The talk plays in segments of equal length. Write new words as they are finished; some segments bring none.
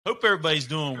Hope everybody's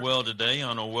doing well today. I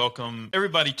want to welcome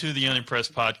everybody to the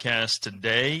Unimpressed podcast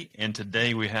today. And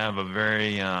today we have a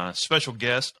very special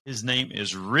guest. His name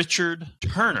is Richard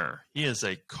Turner. He is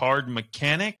a card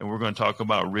mechanic, and we're going to talk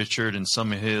about Richard and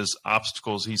some of his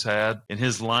obstacles he's had in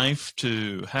his life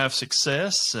to have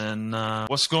success. And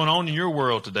what's going on in your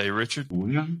world today, Richard?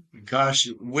 Well, gosh,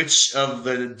 which of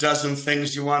the dozen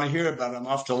things you want to hear about? I'm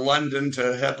off to London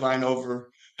to headline over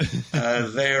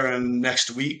there, and next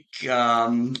week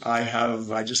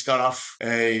I just got off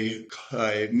a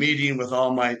meeting with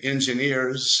all my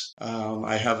engineers.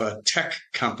 I have a tech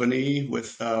company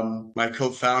with my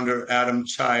co-founder Adam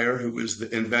Chire, who is the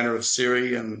inventor of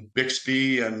Siri and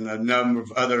Bixby and a number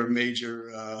of other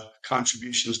major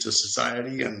contributions to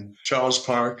society, and Charles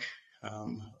Park,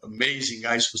 amazing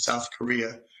guys from South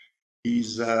Korea. He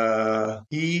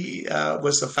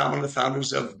was one of the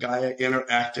founders of Gaia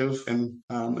Interactive, and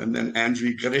then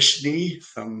Andriy Grishny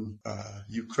from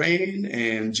Ukraine,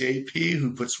 and JP,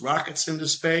 who puts rockets into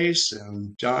space,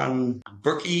 and John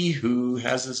Berkey, who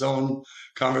has his own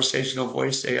conversational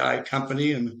voice AI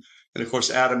company, and of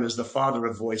course Adam is the father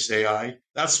of voice AI.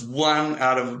 That's one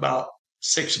out of about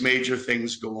 6 major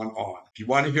things going on. If you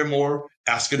want to hear more,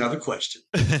 ask another question.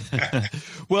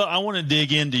 Well, I want to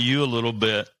dig into you a little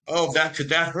bit. Oh, could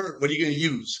that hurt? What are you going to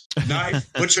use? Knife?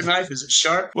 What's your knife? Is it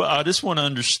sharp? Well, I just want to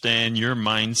understand your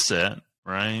mindset,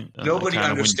 right? Nobody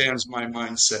understands my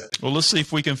mindset. Well, let's see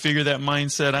if we can figure that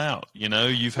mindset out. You know,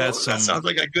 you've had some... That sounds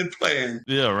like a good plan.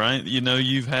 Yeah, right. You know,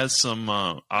 you've had some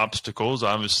obstacles.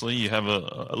 Obviously, you have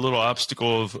a little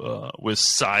obstacle with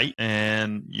sight,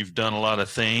 and you've done a lot of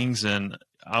things. And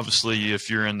obviously, if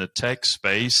you're in the tech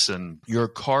space and you're a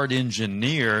card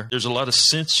engineer, there's a lot of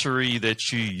sensory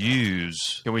that you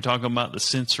use. Can we talk about the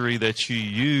sensory that you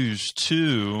use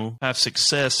to have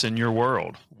success in your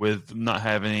world with not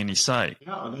having any sight?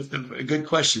 Yeah, that's a good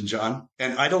question, John.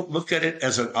 And I don't look at it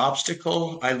as an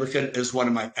obstacle. I look at it as one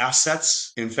of my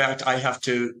assets. In fact, I have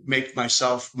to make my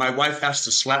wife has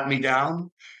to slap me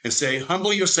down and say,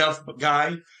 humble yourself,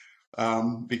 guy,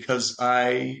 because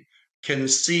I can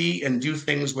see and do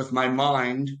things with my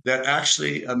mind that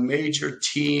actually a major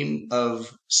team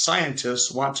of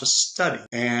scientists want to study.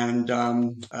 And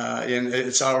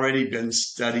it's already been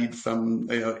studied from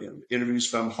interviews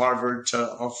from Harvard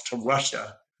to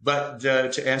Russia. But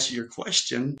to answer your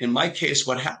question, in my case,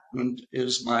 what happened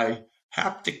is my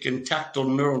haptic and tactile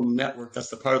neural network, that's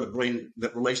the part of the brain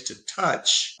that relates to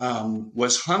touch,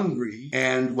 was hungry.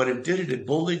 And what it did, it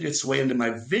bullied its way into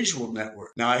my visual network.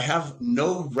 Now, I have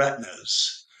no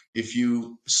retinas. If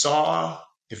you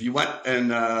went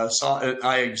and saw an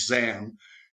eye exam,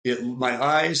 my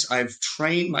eyes, I've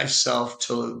trained myself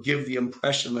to give the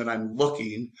impression that I'm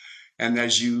looking. And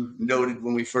as you noted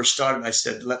when we first started, I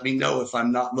said, let me know if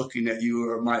I'm not looking at you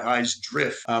or my eyes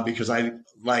drift, because I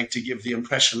like to give the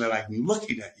impression that I'm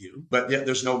looking at you. But yet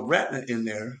there's no retina in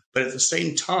there. But at the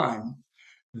same time,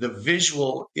 the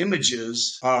visual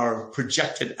images are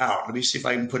projected out. Let me see if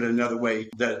I can put it another way.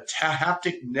 The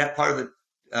haptic part of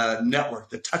the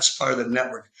network, the touch part of the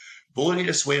network, bullied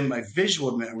its way in my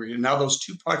visual network. And now those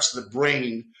two parts of the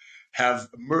brain have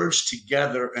merged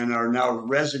together and are now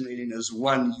resonating as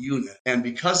one unit. And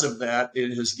because of that,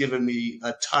 it has given me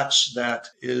a touch that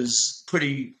is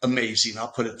pretty amazing. I'll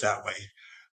put it that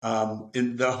way.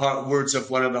 In the words of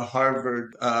one of the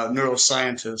Harvard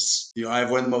neuroscientists, I have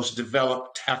one of the most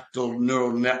developed tactile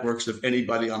neural networks of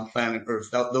anybody on planet Earth.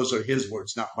 Those are his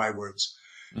words, not my words.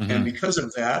 Mm-hmm. And because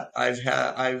of that,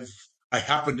 I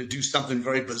happened to do something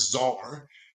very bizarre.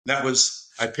 That was,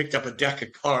 I picked up a deck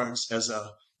of cards as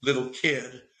a little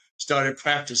kid, started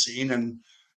practicing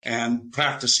and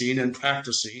practicing.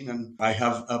 And I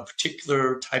have a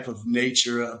particular type of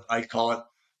nature. I call it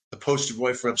the poster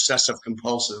boy for obsessive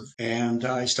compulsive. And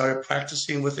I started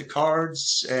practicing with the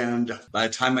cards. And by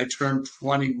the time I turned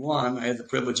 21, I had the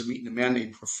privilege of meeting a man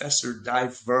named Professor Di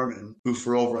Vernon, who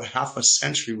for over half a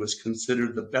century was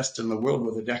considered the best in the world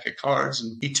with a deck of cards.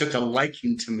 And he took a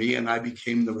liking to me, and I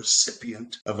became the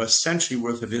recipient of a century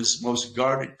worth of his most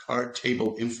guarded card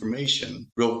table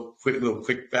information. Real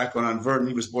quick background on Vernon.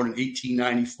 He was born in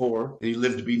 1894, and he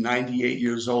lived to be 98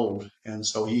 years old. And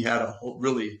so he had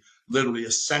literally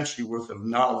a century worth of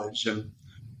knowledge. And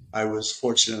I was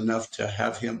fortunate enough to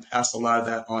have him pass a lot of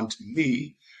that on to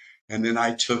me. And then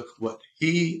I took what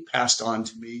he passed on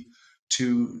to me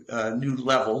to new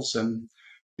levels. And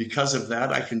because of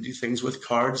that, I can do things with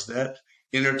cards that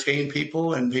entertain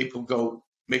people, and people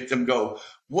make them go,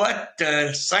 what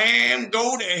Sam,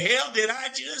 go to hell did I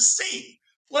just see?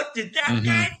 What did that Mm-hmm.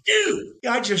 guy do?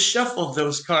 I just shuffled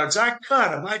those cards. I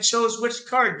cut them. I chose which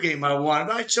card game I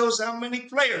wanted. I chose how many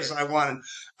players I wanted.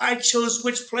 I chose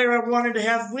which player I wanted to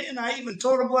have win. I even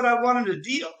told him what I wanted to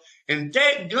deal. And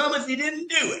dadgum if he didn't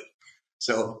do it.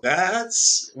 So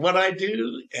that's what I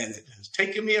do, and it has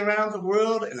taken me around the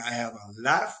world, and I have a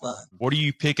lot of fun. What are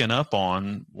you picking up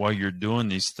on while you're doing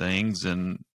these things?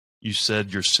 And you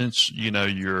said your sense,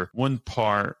 your one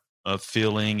part of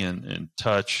feeling and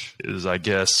touch is, I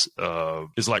guess,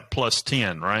 is like plus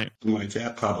 10, right? Like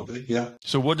that, probably, yeah.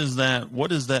 So what does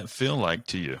that feel like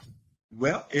to you?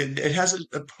 Well, it has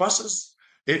a pluses.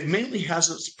 It mainly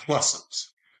has its pluses.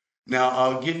 Now,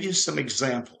 I'll give you some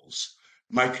examples.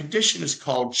 My condition is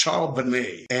called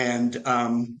Charbonnet, and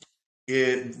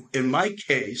in my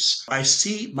case, I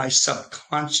see my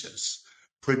subconscious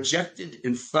projected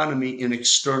in front of me in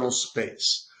external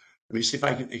space. Let me see if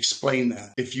I can explain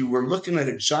that. If you were looking at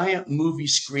a giant movie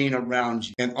screen around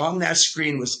you, and on that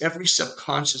screen was every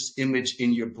subconscious image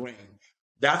in your brain,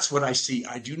 that's what I see.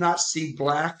 I do not see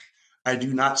black. I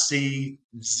do not see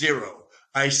zero.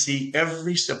 I see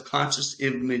every subconscious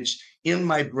image in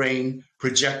my brain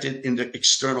projected into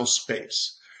external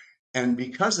space. And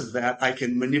because of that, I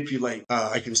can manipulate,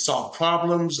 I can solve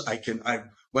problems.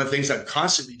 One of the things I'm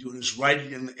constantly doing is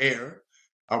writing in the air.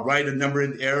 I'll write a number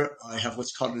in the air. I have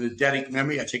what's called an eidetic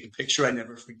memory. I take a picture, I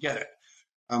never forget it.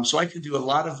 So I can do a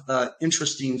lot of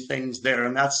interesting things there.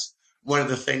 And that's one of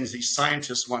the things these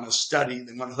scientists want to study.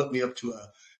 They want to hook me up to a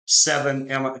 7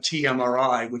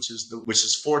 TMRI, which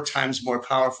is 4 times more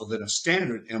powerful than a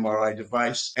standard MRI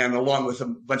device, and along with a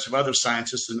bunch of other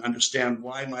scientists, and understand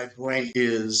why my brain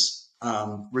is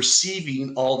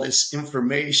receiving all this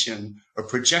information or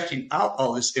projecting out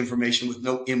all this information with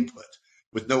no input,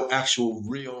 with no actual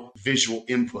real visual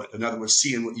input. In other words,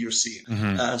 seeing what you're seeing.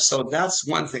 Mm-hmm. So that's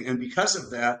one thing. And because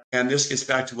of that, and this gets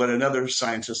back to what another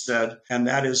scientist said, and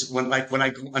that is when I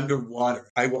go underwater,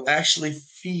 I will actually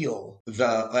feel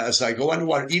as I go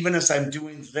underwater, even as I'm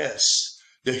doing this,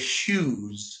 the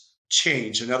hues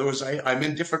change. In other words, I'm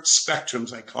in different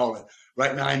spectrums, I call it.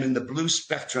 Right now, I'm in the blue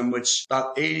spectrum, which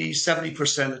about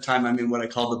 70% of the time I'm in what I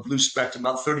call the blue spectrum.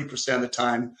 About 30% of the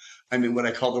time, I'm in what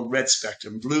I call the red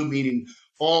spectrum. Blue meaning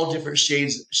all different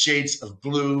shades of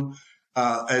blue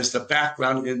as the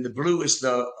background. And the blue is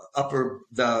the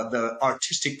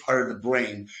artistic part of the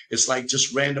brain. It's like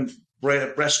just random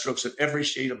brushstrokes of every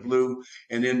shade of blue.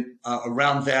 And then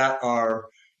around that are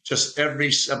just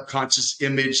every subconscious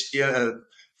image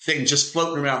thing just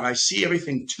floating around. I see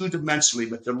everything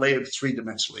 2-dimensionally, but they're layered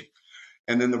 3-dimensionally.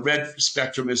 And then the red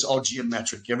spectrum is all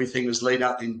geometric. Everything is laid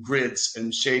out in grids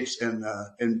and shapes and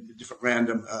different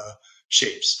random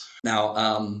shapes. Now,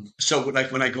 so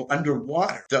when I go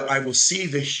underwater, I will see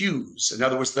the hues. In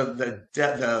other words,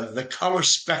 the color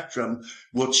spectrum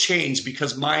will change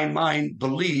because my mind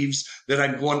believes that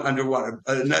I'm going underwater.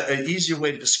 An easier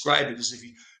way to describe it is if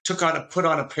you put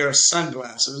on a pair of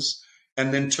sunglasses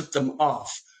and then took them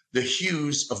off. The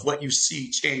hues of what you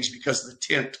see change because of the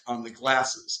tint on the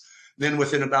glasses. Then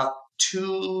within about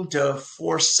 2 to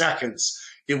 4 seconds,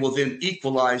 it will then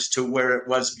equalize to where it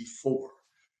was before.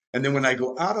 And then when I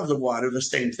go out of the water, the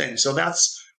same thing. So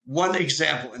that's one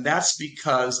example. And that's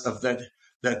because of the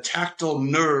tactile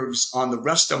nerves on the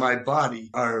rest of my body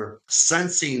are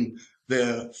sensing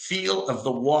the feel of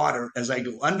the water as I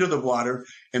go under the water.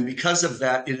 And because of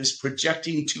that, it is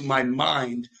projecting to my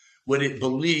mind what it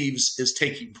believes is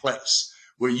taking place.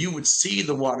 Where you would see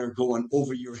the water going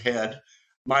over your head,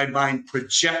 my mind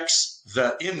projects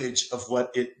the image of what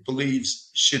it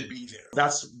believes should be there.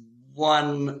 That's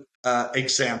one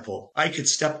example. I could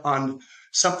step on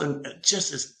something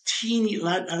just as teeny,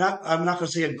 I'm not going to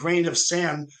say a grain of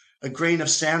sand,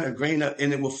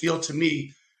 and it will feel to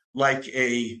me like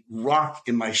a rock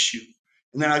in my shoe.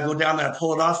 And then I go down there, I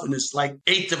pull it off, and it's like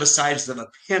 1/8 of the size of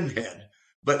a pinhead.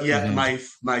 But yet my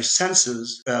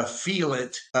senses feel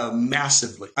it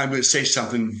massively. I'm going to say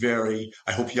something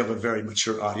I hope you have a very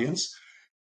mature audience.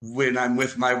 When I'm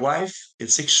with my wife,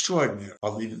 it's extraordinary.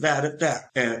 I'll leave that at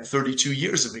that. And 32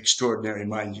 years of extraordinary,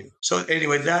 mind you. So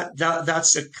anyway,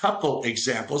 that's a couple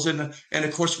examples. And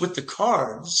of course, with the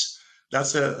cards,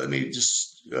 let me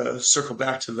just circle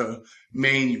back to the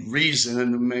main reason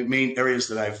and the main areas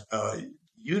that I've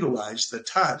utilized the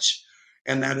touch.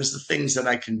 And that is the things that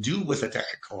I can do with a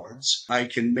deck of cards. I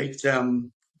can make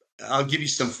them, I'll give you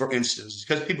some for instance,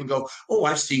 because people go, oh,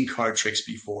 I've seen card tricks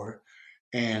before.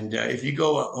 And if you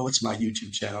go, it's my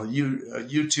YouTube channel,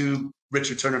 YouTube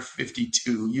Richard Turner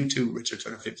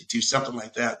 52, something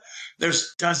like that.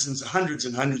 There's dozens, hundreds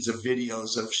and hundreds of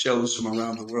videos of shows from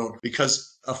around the world.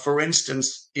 Because for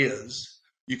instance is,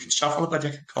 you can shuffle up a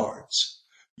deck of cards.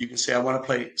 You can say, I want to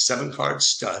play 7-card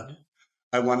stud.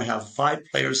 I want to have 5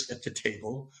 players at the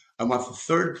table. I want the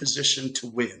third position to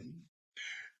win.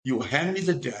 You will hand me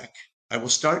the deck. I will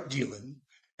start dealing,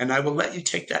 and I will let you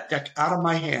take that deck out of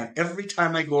my hand every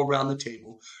time I go around the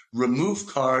table, remove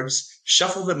cards,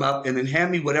 shuffle them up, and then hand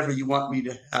me whatever you want me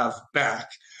to have back.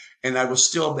 And I will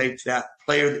still make that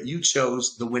player that you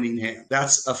chose the winning hand.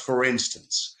 That's a for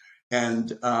instance. And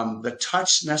the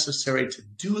touch necessary to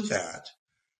do that,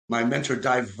 my mentor,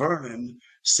 Di Vernon,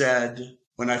 said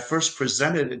when I first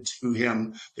presented it to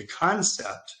him, the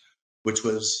concept, which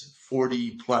was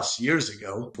 40 plus years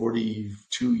ago,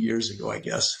 42 years ago, I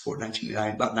guess, about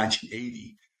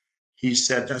 1980, he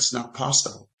said, that's not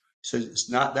possible. He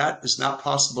said, that is not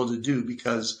possible to do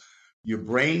because your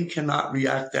brain cannot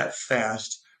react that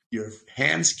fast. Your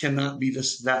hands cannot be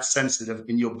that sensitive,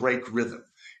 and you'll break rhythm.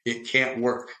 It can't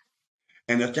work.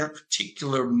 And at that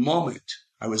particular moment,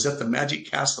 I was at the Magic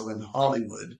Castle in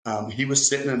Hollywood. He was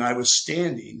sitting and I was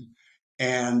standing,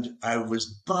 and I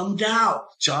was bummed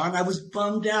out. John, I was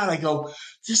bummed out. I go,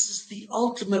 this is the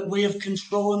ultimate way of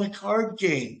controlling a card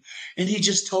game. And he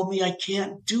just told me I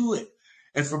can't do it.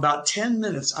 And for about 10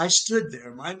 minutes, I stood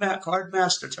there, my card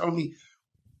master telling me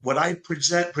what I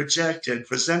presented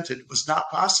was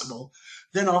not possible.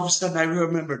 Then all of a sudden I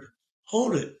remembered,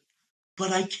 hold it,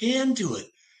 but I can do it.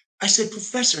 I said,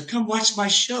 Professor, come watch my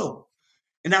show.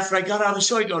 And after I got out of the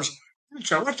show, he goes,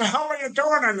 Richard, what the hell are you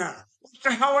doing in there? What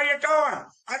the hell are you doing?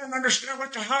 I don't understand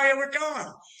what the hell you were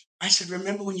doing. I said,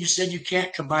 remember when you said you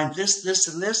can't combine this, this,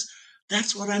 and this?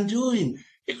 That's what I'm doing.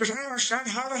 He goes, I don't understand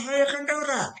how the hell you can do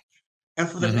that. And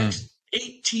for the next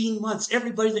 18 months,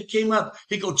 everybody that came up,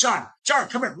 he'd go, John,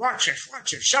 come here, watch this,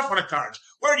 shuffle the cards.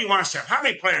 Where do you want to set? How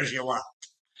many players do you want?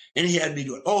 And he had me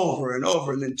do it over and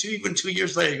over. And then even 2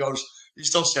 years later, he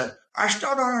still said, I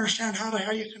still don't understand how the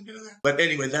hell you can do that. But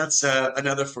anyway, that's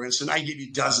another for instance. I give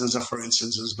you dozens of for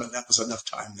instances, but that was enough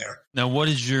time there. Now,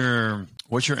 what's your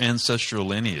ancestral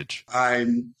lineage?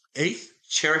 I'm 8th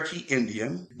Cherokee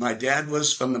Indian. My dad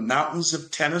was from the mountains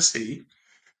of Tennessee.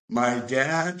 My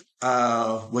dad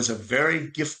was a very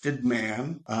gifted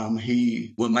man.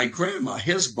 My grandma,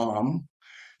 his mom,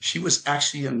 she was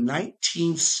actually a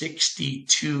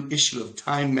 1962 issue of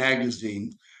Time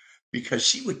magazine, because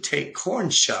she would take corn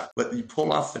shuck, but you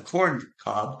pull off the corn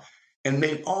cob, and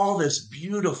made all this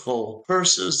beautiful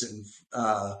purses and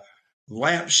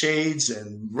lampshades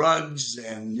and rugs,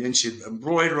 and she'd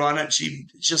embroider on it. She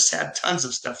just had tons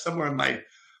of stuff. Somewhere in my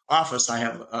office, I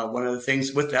have one of the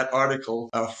things with that article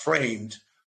framed.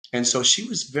 And so she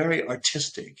was very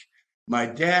artistic. My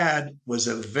dad was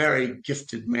a very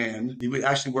gifted man. He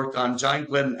actually worked on John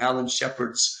Glenn and Alan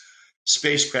Shepard's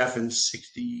spacecraft in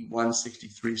 61,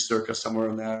 63, circa, somewhere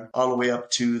in there, all the way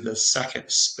up to the second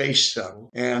space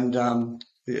shuttle. And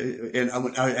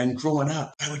growing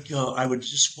up, I would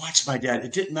just watch my dad.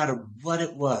 It didn't matter what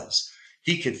it was.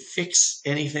 He could fix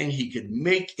anything. He could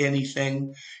make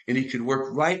anything, and he could work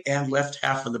right and left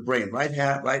half of the brain, right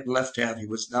and left half. He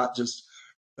was not just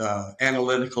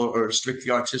analytical or strictly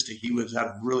artistic. He had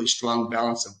a really strong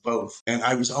balance of both. And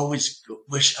I was always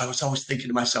thinking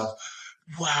to myself,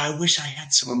 wow, I wish I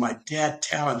had some of my dad's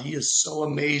talent. He is so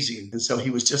amazing. And so he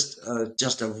was just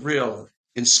a real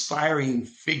inspiring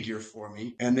figure for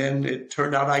me. And then it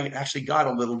turned out I actually got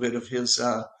a little bit of his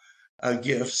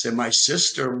gifts. And my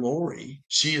sister, Lori,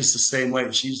 she is the same way.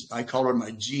 I call her my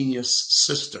genius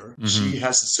sister. Mm-hmm. She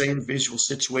has the same visual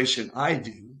situation I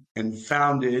do, and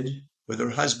founded with her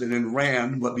husband and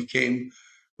ran what became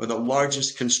one of the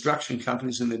largest construction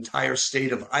companies in the entire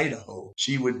state of Idaho.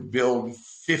 She would build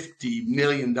 $50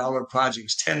 million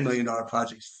projects, $10 million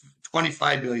projects,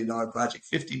 $25 million projects,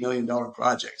 $50 million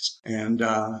projects. And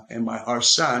our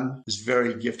son is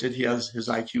very gifted. His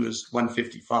IQ is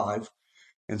 155.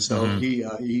 And so he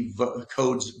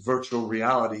codes virtual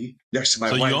reality next to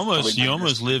my wife. So you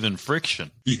almost live in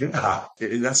friction. Yeah,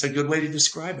 that's a good way to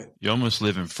describe it. You almost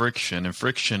live in friction, and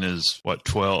friction is what,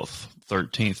 12th,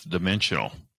 13th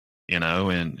dimensional,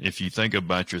 and if you think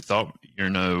about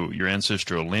your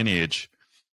ancestral lineage,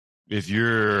 if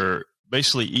you're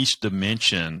basically each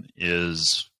dimension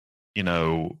is,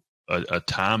 a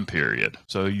time period.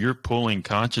 So you're pulling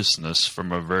consciousness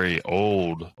from a very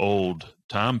old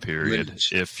time period lineage.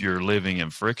 If you're living in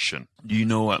friction. Do you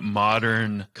know what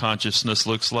modern consciousness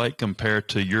looks like compared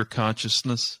to your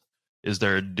consciousness? Is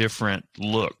there a different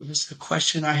look? This is a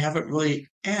question I haven't really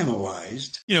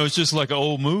analyzed. It's just like an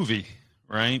old movie,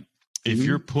 right? If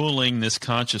you're pulling this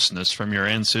consciousness from your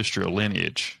ancestral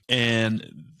lineage,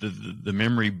 and the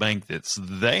memory bank that's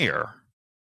there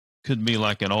could be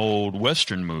like an old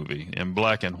Western movie in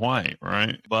black and white,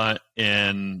 right? But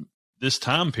in this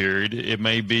time period, it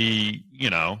may be,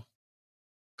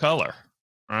 color,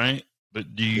 right?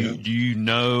 But do you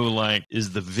know, like,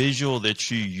 is the visual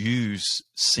that you use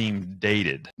seem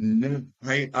dated? No,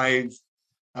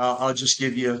 I'll just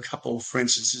give you a couple, for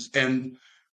instances. And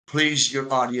please,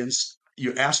 your audience,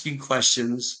 you're asking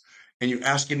questions and you're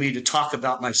asking me to talk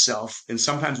about myself. And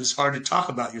sometimes it's hard to talk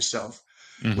about yourself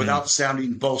without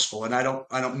sounding boastful. And I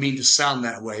don't mean to sound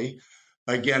that way.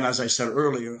 Again, as I said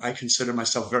earlier, I consider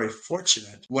myself very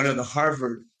fortunate. One of the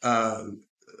Harvard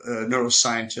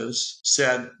neuroscientists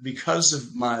said, because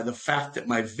of the fact that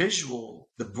my visual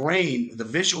part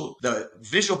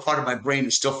of my brain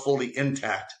is still fully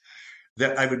intact,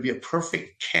 that I would be a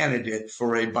perfect candidate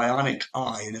for a bionic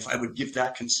eye. And if I would give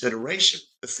that consideration,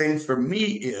 the thing for me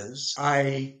is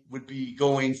I would be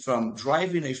going from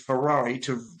driving a Ferrari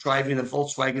to driving a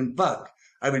Volkswagen Bug.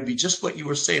 I would be just what you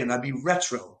were saying. I'd be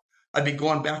retro. I'd be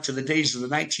going back to the days of the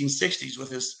 1960s with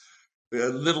this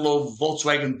little old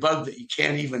Volkswagen Bug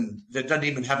that doesn't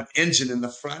even have an engine in the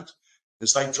front.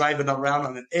 It's like driving around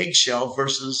on an eggshell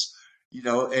versus,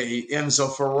 a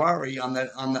Enzo Ferrari on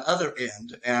the other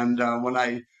end. And when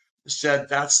I said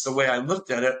that's the way I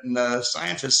looked at it, and the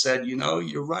scientist said,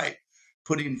 you're right.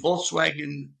 Putting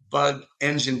Volkswagen Bug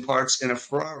engine parts in a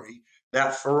Ferrari,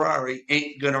 that Ferrari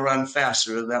ain't going to run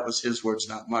faster. That was his words,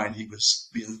 not mine. He was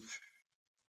being,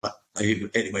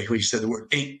 anyway, he said the word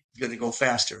ain't going to go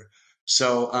faster.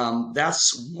 So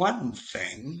that's one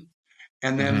thing.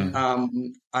 And then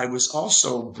I was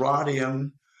also brought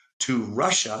in to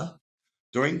Russia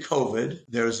during COVID.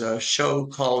 There's a show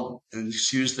called, and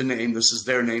excuse the name, this is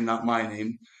their name, not my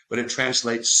name, but it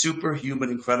translates Superhuman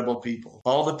Incredible People.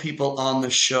 All the people on the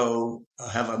show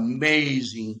have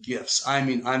amazing gifts. I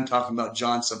mean, I'm talking about,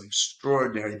 John, some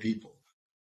extraordinary people.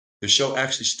 The show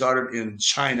actually started in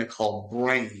China called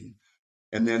Brain.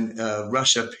 And then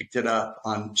Russia picked it up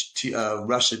on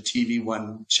Russia TV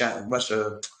One,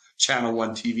 Russia Channel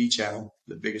One TV channel,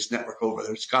 the biggest network over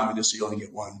there. It's communist, so you only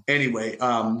get one. Anyway,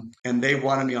 and they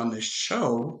wanted me on this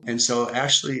show. And so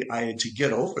actually I had to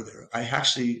get over there.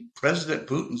 President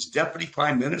Putin's deputy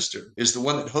prime minister is the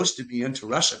one that hosted me into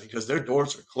Russia, because their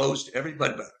doors are closed to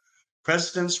everybody but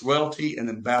presidents, royalty, and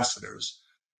ambassadors.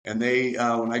 And they,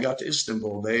 when I got to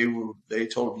Istanbul, they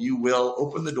told me, you will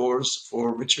open the doors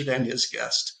for Richard and his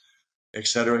guest, et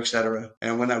cetera, et cetera.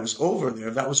 And when I was over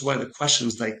there, that was one of the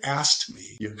questions they asked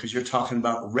me, because you're talking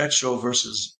about retro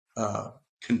versus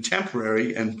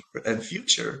contemporary and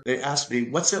future. They asked me,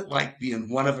 what's it like being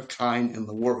one of a kind in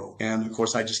the world? And of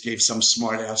course, I just gave some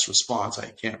smart ass response.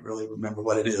 I can't really remember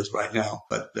what it is right now,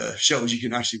 but the shows, you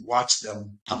can actually watch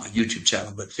them on my YouTube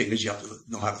channel. But the thing is, you have to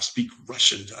know how to speak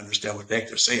Russian to understand what the heck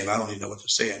they're saying. I don't even know what they're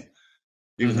saying.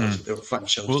 Even though they were fun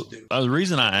shows to do. The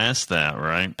reason I asked that,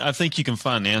 right, I think you can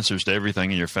find answers to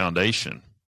everything in your foundation,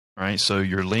 right? So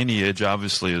your lineage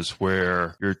obviously is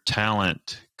where your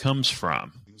talent comes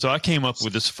from. So I came up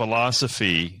with this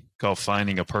philosophy called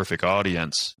finding a perfect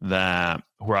audience,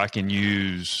 where I can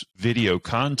use video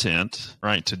content,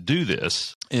 right, to do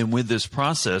this. And with this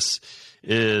process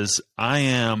is I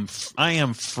am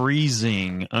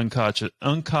freezing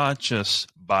unconscious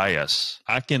bias.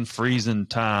 I can freeze in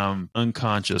time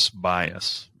unconscious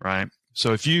bias, right?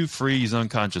 So if you freeze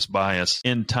unconscious bias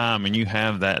in time and you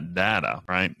have that data,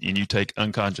 right, and you take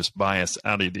unconscious bias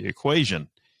out of the equation,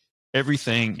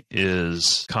 everything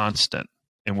is constant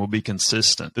and will be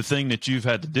consistent. The thing that you've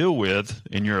had to deal with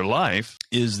in your life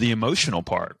is the emotional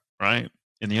part, right?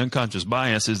 And the unconscious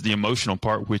bias is the emotional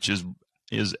part, which is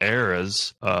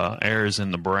errors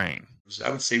in the brain. I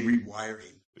would say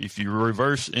rewiring. If you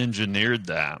reverse engineered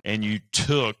that and you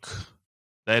took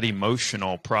that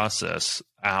emotional process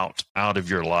out of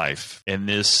your life, and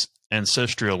this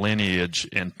ancestral lineage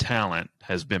and talent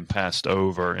has been passed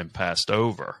over,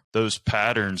 those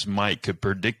patterns could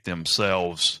predict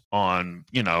themselves on,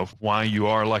 why you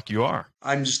are like you are.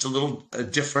 I'm just a little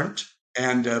different,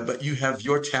 and but you have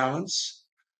your talents.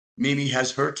 Mimi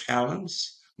has her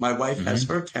talents. My wife has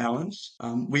her talents.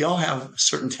 We all have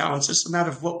certain talents. It's a matter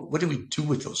of what do we do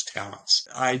with those talents?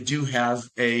 I do have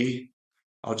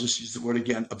I'll just use the word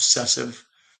again, obsessive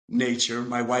nature.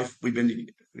 My wife, we've been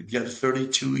together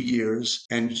 32 years,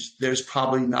 and there's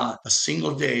probably not a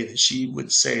single day that she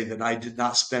would say that I did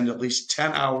not spend at least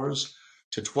 10 hours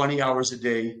to 20 hours a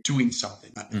day doing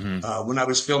something. When I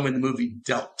was filming the movie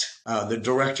Dealt, the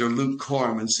director, Luke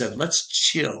Corman, said, let's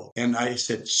chill. And I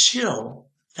said, chill?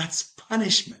 That's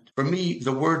punishment. For me,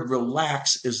 the word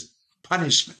relax is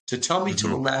punishment. To tell me to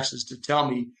relax is to tell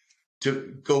me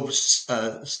to go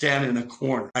stand in a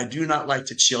corner. I do not like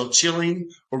to chill. Chilling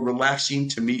or relaxing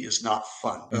to me is not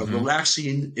fun.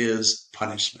 Relaxing is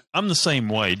punishment. I'm the same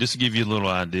way. Just to give you a little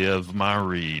idea of my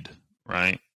read,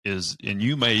 right? And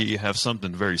you may have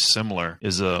something very similar.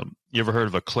 You ever heard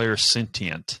of a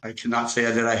clairsentient? I cannot say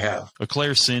that I have. A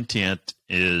clairsentient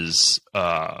is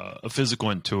a physical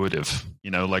intuitive.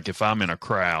 Like if I'm in a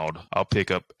crowd, I'll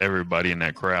pick up everybody in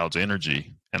that crowd's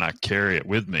energy and I carry it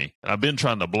with me. I've been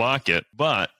trying to block it,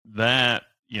 but that,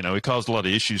 it caused a lot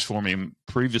of issues for me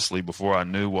previously before I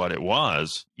knew what it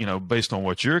was. Based on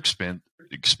what you're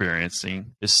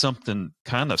experiencing, is something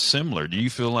kind of similar. Do you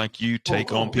feel like you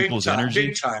take on people's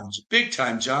energy? Big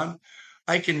time, John.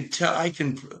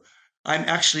 I'm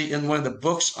actually in one of the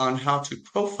books on how to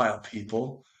profile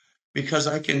people, because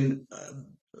I can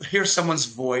hear someone's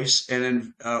voice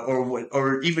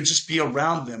or even just be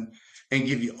around them and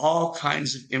give you all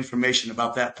kinds of information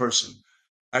about that person.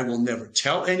 I will never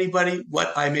tell anybody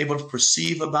what I'm able to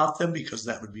perceive about them, because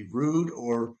that would be rude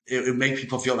or it would make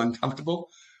people feel uncomfortable.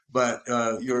 But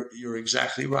you're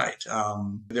exactly right.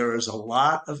 There is a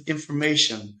lot of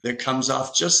information that comes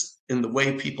off just in the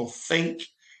way people think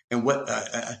and what.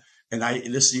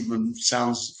 This even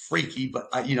sounds freaky, but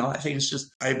I think it's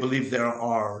just, I believe there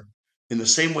are, in the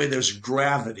same way there's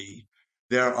gravity,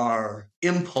 there are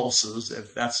impulses,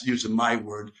 if that's using my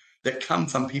word, that come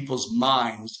from people's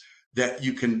minds that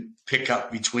you can pick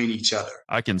up between each other.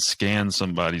 I can scan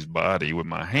somebody's body with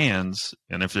my hands,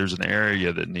 and if there's an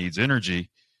area that needs energy,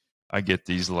 I get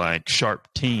these like sharp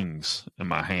tings in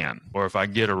my hand. Or if I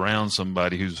get around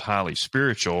somebody who's highly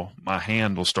spiritual, my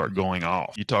hand will start going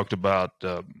off. You talked about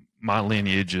my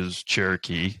lineage is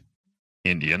Cherokee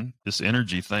Indian. This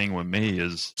energy thing with me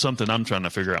is something I'm trying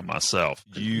to figure out myself.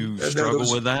 Do you struggle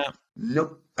with that?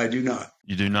 Nope, I do not.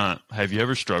 You do not. Have you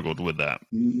ever struggled with that?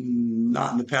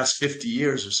 Not in the past 50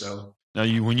 years or so. Now,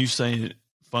 when you say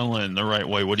funneling in the right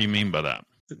way, what do you mean by that?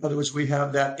 In other words, we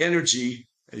have that energy,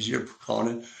 as you're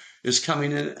calling it, is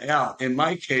coming in and out. In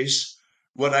my case,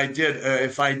 what I did,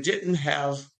 if I didn't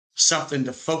have something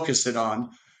to focus it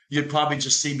on, you'd probably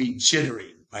just see me jittering.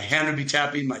 My hand would be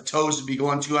tapping, my toes would be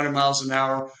going 200 miles an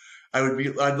hour.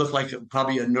 I'd look like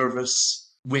probably a nervous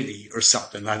Winnie or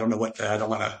something. I don't know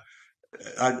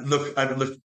I'd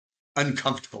look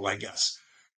uncomfortable, I guess.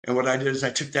 And what I did is I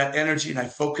took that energy and I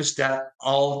focused that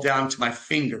all down to my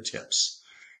fingertips.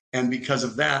 And because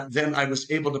of that, then I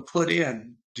was able to put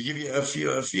in, to give you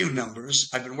a few numbers,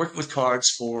 I've been working with cards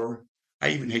for,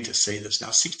 I even hate to say this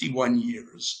now, 61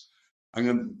 years.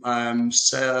 I'm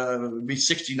be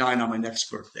 69 on my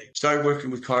next birthday. Started working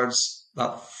with cards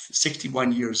about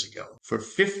 61 years ago. For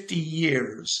 50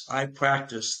 years, I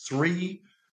practiced 3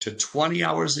 to 20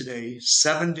 hours a day,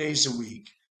 7 days a week.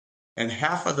 And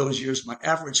half of those years, my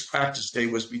average practice day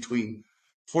was between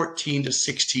 14 to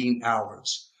 16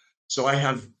 hours. So I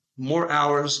have more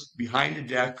hours behind a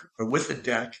deck or with a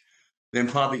deck than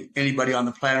probably anybody on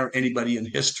the planet or anybody in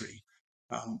history.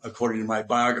 According to my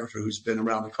biographer, who's been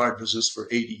around the card business for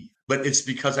 80. But it's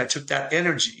because I took that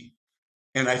energy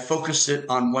and I focused it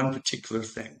on one particular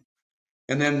thing.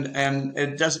 And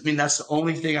it doesn't mean that's the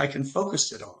only thing I can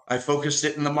focus it on. I focused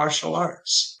it in the martial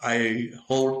arts. I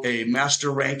hold a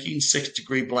master ranking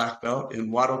 6th-degree black belt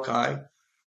in Wadokai,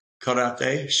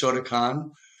 Karate,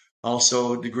 Shotokan,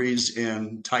 also degrees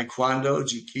in Taekwondo,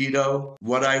 Jiu-Jitsu.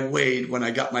 What I weighed when I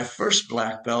got my first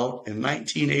black belt in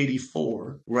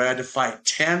 1984, where I had to fight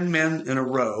 10 men in a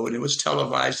row, and it was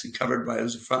televised and covered by, it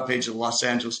was the front page of the Los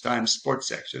Angeles Times sports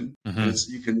section. Mm-hmm.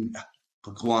 You can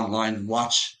go online and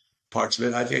watch parts of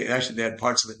it. I think actually they had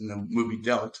parts of it in the movie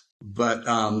Dealt. But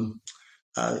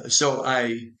so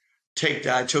I took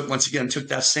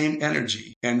that same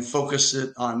energy and focused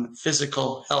it on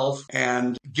physical health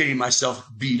and getting myself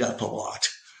beat up a lot.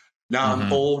 Now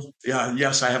I'm old.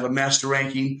 Yes, I have a master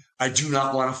ranking. I do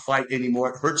not want to fight anymore.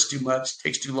 It hurts too much.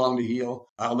 Takes too long to heal.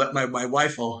 I'll let my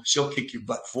wife, she'll kick your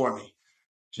butt for me.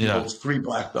 She holds 3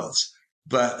 black belts.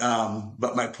 But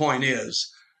my point is,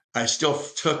 I still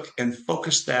took and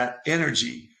focused that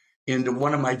energy into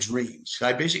one of my dreams.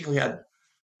 I basically had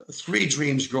 3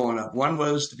 dreams growing up. One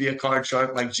was to be a card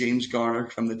shark like James Garner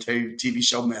from the TV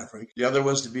show Maverick. The other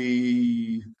was to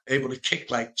be able to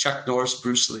kick like Chuck Norris,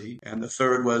 Bruce Lee. And the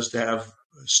third was to have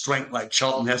strength like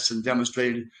Charlton Heston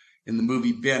demonstrated in the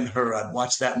movie Ben-Hur. I'd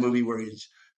watch that movie where he's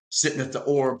sitting at the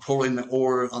oar, pulling the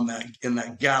oar in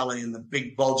that galley and the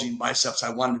big bulging biceps. I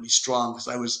wanted to be strong because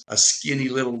I was a skinny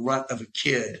little runt of a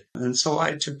kid. And so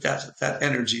I took that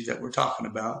energy that we're talking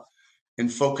about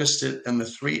and focused it in the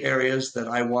 3 areas that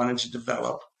I wanted to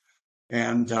develop.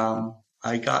 And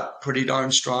I got pretty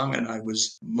darn strong. And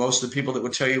most of the people that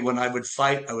would tell you when I would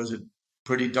fight, I was a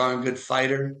pretty darn good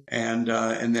fighter. And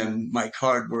then my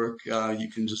card work, you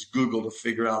can just Google to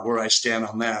figure out where I stand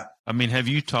on that. I mean, have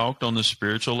you talked on the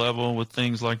spiritual level with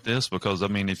things like this? Because I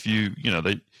mean, if you know,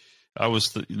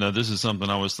 this is something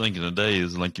I was thinking today,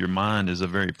 is like your mind is a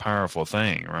very powerful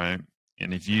thing, right?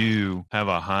 And if you have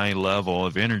a high level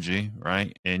of energy,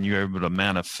 right, and you're able to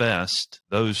manifest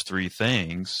those three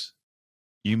things,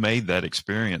 you made that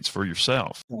experience for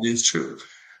yourself. It is true.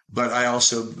 But I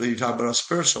also, when you talk about a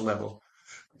spiritual level,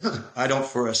 I don't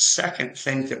for a second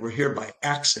think that we're here by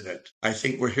accident. I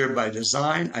think we're here by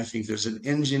design. I think there's an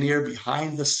engineer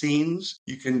behind the scenes.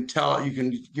 You can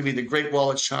give me the Great Wall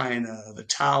of China, the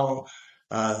Tower,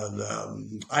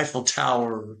 the Eiffel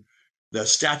Tower, the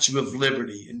Statue of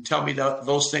Liberty, and tell me that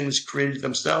those things created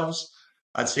themselves.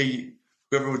 I'd say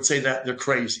whoever would say that, they're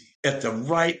crazy. At the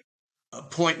right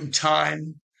point in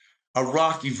time, a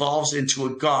rock evolves into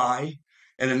a guy,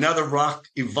 and another rock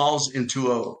evolves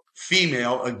into a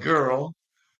female, a girl,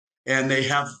 and they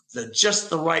have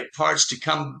just the right parts to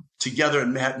come together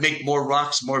and make more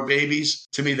rocks, more babies.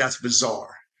 To me, that's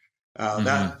bizarre.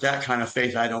 That kind of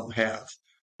faith I don't have.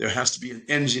 There has to be an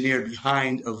engineer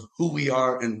behind of who we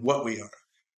are and what we are.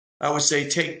 I would say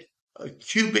take a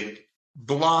cubic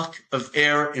block of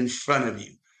air in front of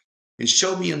you and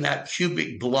show me in that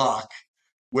cubic block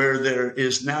where there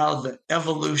is now the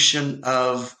evolution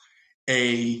of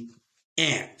a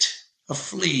ant, a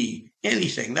flea,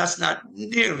 anything. That's not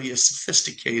nearly as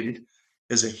sophisticated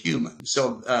as a human.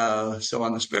 So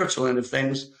on the spiritual end of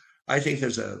things, I think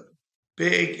there's a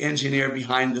big engineer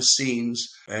behind the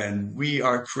scenes, and we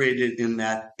are created in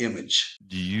that image.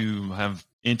 Do you have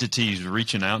entities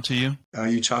reaching out to you? Are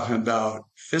you talking about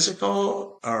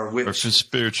physical or which? Or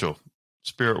spiritual,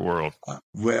 spirit world?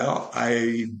 Well,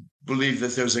 I believe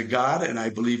that there's a God, and I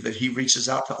believe that he reaches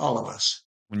out to all of us.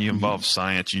 When you involve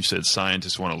science, you said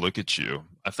scientists want to look at you.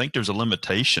 I think there's a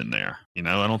limitation there. You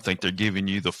know, I don't think they're giving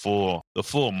you the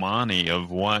full money of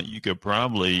what you could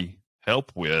probably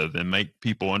help with and make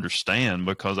people understand,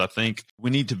 because I think we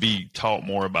need to be taught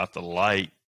more about the light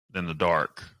than the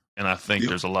dark. And I think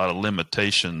there's a lot of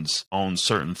limitations on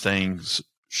certain things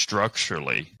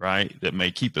structurally, right, that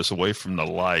may keep us away from the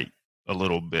light a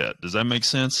little bit. Does that make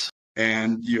sense?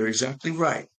 And you're exactly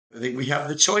right. I think we have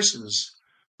the choices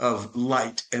of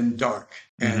light and dark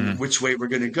and which way we're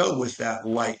going to go with that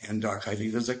light and dark. I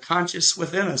think there's a conscious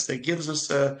within us that gives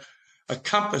us a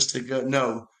compass to go,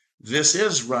 no, this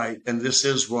is right and this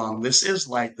is wrong. This is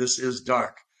light. This is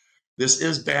dark. This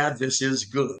is bad. This is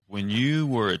good. When you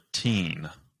were a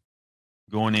teen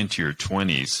going into your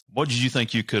 20s, what did you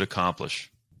think you could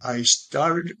accomplish? I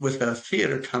started with a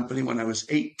theater company when I was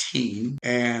 18,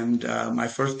 and my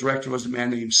first director was a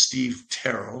man named Steve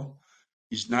Terrell.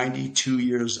 He's 92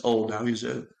 years old now. He's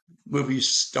a movie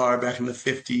star back in the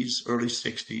 50s, early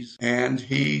 60s. And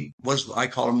he was, I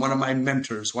call him one of my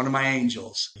mentors, one of my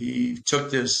angels. He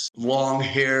took this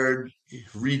long-haired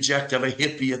reject of a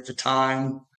hippie at the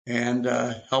time and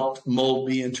helped mold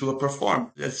me into a performer.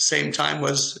 At the same time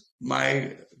was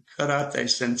my karate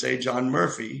sensei, John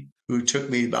Murphy, who took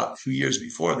me about 2 years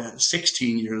before that,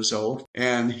 16 years old.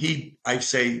 And he, I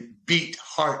say, beat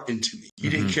heart into me. He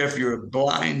didn't care if you were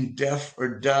blind, deaf,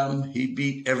 or dumb. He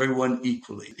beat everyone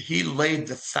equally. He laid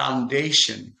the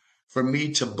foundation for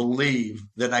me to believe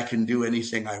that I can do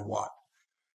anything I want.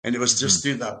 And it was just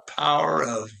through the power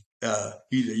of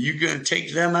either you're going to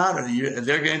take them out or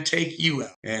they're going to take you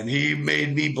out. And he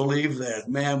made me believe that,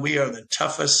 man, we are the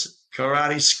toughest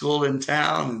karate school in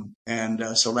town.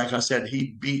 And so like I said,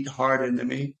 he beat hard into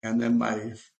me. And then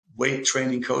my weight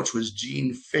training coach was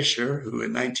Gene Fisher, who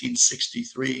in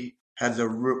 1963 had the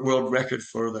world record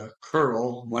for the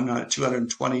curl,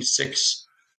 226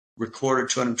 recorded,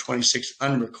 226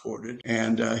 unrecorded.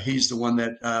 And he's the one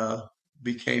that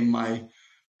became my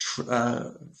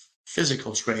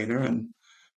physical trainer. And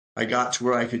I got to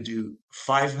where I could do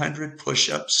 500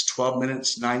 push-ups, 12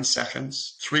 minutes, 9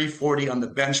 seconds, 340 on the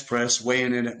bench press,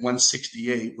 weighing in at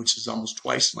 168, which is almost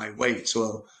twice my weight.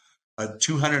 So a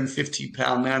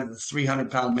 250-pound man and a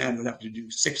 300-pound man would have to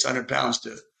do 600 pounds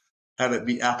to have it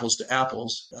be apples to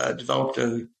apples. Developed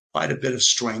quite a bit of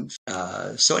strength.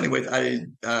 So anyway,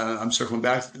 I'm circling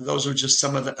back. Those are just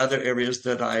some of the other areas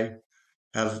that I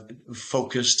have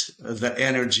focused the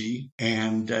energy,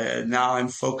 and now I'm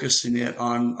focusing it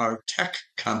on our tech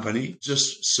company.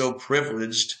 Just so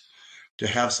privileged to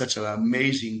have such an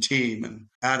amazing team. And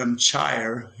Adam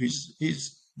Chire,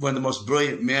 he's one of the most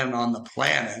brilliant men on the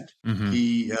planet.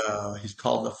 He's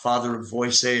called the father of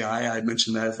voice AI. I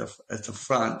mentioned that at the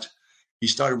front. He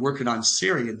started working on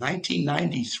Siri in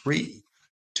 1993.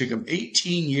 Took him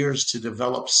 18 years to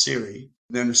develop Siri.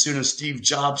 Then as soon as Steve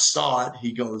Jobs saw it,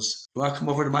 he goes, "You want to come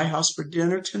over to my house for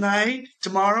dinner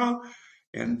tomorrow?"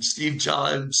 And Steve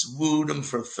Jobs wooed him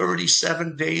for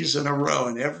 37 days in a row.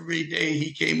 And every day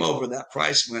he came over, that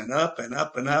price went up and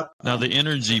up and up. Now, the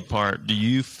energy part, do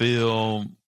you feel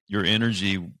your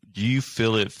energy, do you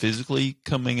feel it physically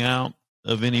coming out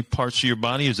of any parts of your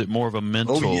body? Is it more of a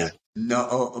mental? Oh, yeah.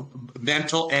 No,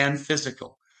 mental and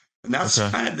physical. And that's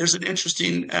kind of, there's an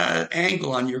interesting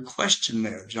angle on your question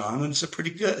there, John. And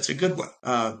it's a good one.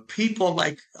 People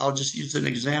like, I'll just use an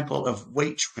example of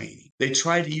weight training. They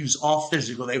try to use all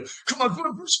physical. They, come on,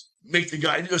 Bruce, make the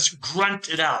guy just grunt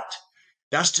it out.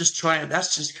 That's just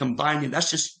combining, that's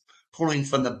just pulling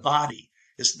from the body.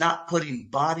 It's not putting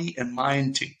body and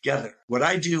mind together. What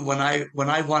I do when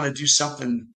I want to do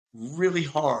something really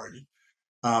hard,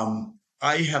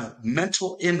 I have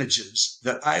mental images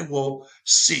that I will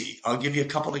see. I'll give you a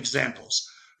couple examples.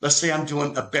 Let's say I'm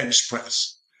doing a bench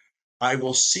press. I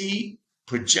will see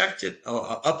projected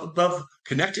up above,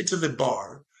 connected to the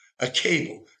bar, a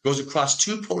cable goes across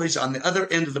two pulleys. On the other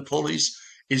end of the pulleys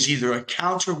is either a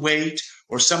counterweight,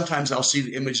 or sometimes I'll see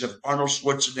the image of Arnold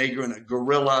Schwarzenegger and a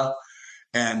gorilla,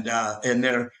 and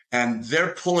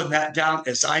they're pulling that down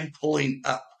as I'm pulling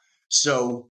up.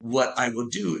 So what I will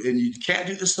do, and you can't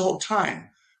do this the whole time,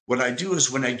 what I do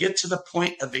is when I get to the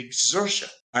point of exertion,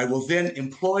 I will then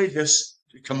employ this,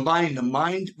 combining the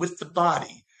mind with the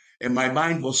body, and my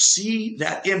mind will see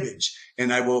that image,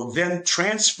 and I will then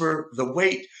transfer the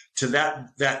weight to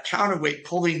that counterweight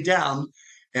pulling down,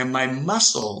 and my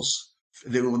muscles,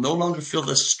 they will no longer feel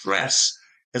the stress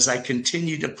as I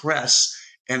continue to press,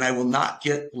 and I will not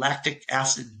get lactic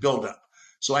acid buildup.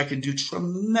 So I can do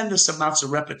tremendous amounts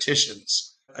of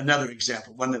repetitions. Another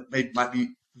example, one that might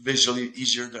be visually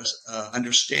easier to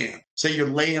understand. Say you're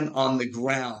laying on the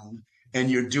ground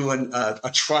and you're doing a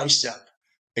tricep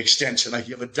extension, like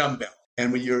you have a dumbbell.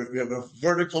 And when you're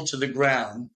vertical to the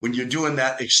ground, when you're doing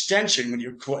that extension, when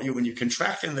you're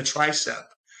contracting the tricep,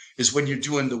 is when you're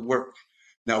doing the work.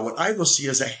 Now, what I will see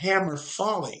is a hammer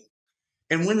falling.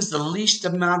 And when is the least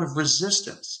amount of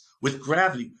resistance with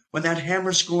gravity? When that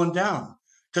hammer's going down,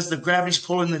 because the gravity's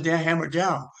pulling the hammer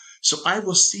down. So I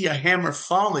will see a hammer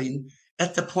falling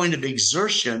at the point of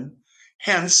exertion.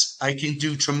 Hence, I can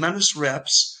do tremendous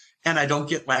reps and I don't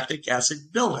get lactic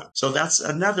acid buildup. So that's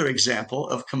another example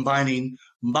of combining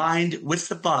mind with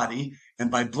the body. And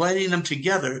by blending them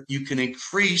together, you can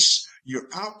increase your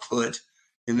output,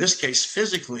 in this case,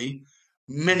 physically,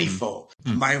 manyfold.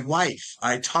 Mm-hmm. My wife,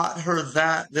 I taught her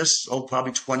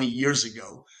probably 20 years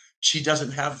ago. She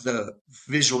doesn't have the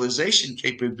visualization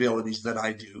capabilities that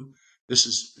I do. This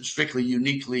is strictly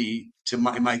uniquely to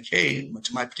my case,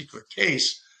 to my particular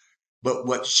case. But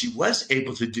what she was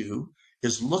able to do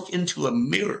is look into a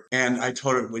mirror. And I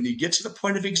told her, when you get to the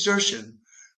point of exertion,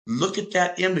 look at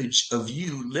that image of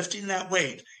you lifting that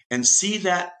weight and see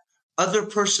that other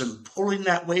person pulling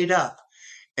that weight up.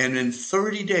 And in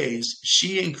 30 days,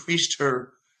 she increased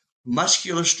her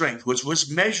muscular strength, which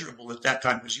was measurable at that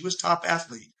time because she was top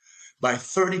athlete, by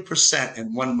 30%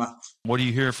 in 1 month. What do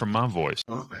you hear from my voice?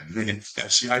 Oh, man.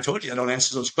 See, I told you I don't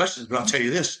answer those questions, but I'll tell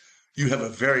you this. You have a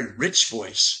very rich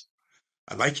voice.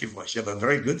 I like your voice. You have a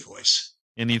very good voice.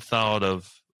 Any thought of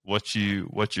what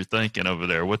you're thinking over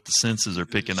there, what the senses are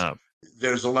picking up?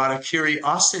 There's a lot of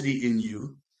curiosity in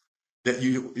you that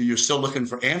you're still looking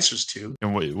for answers to.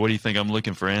 And what do you think I'm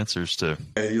looking for answers to?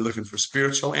 You're looking for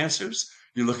spiritual answers.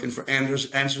 You're looking for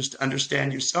answers to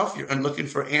understand yourself. You're looking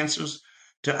for answers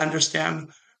to understand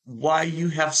why you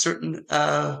have certain,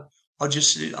 I'll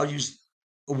use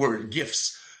a word,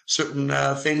 gifts, certain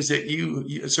things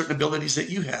that certain abilities that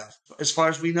you have. As far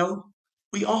as we know,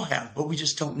 we all have, but we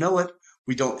just don't know it.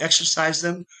 We don't exercise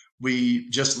them. We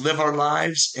just live our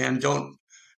lives and don't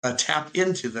tap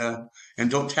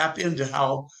into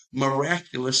how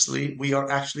miraculously we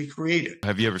are actually created.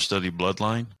 Have you ever studied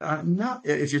bloodline? No.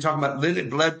 If you're talking about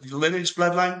lineage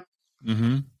bloodline?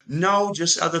 Mm-hmm. No,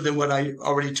 just other than what I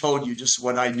already told you, just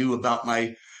what I knew about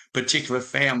my particular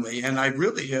family. And I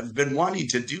really have been wanting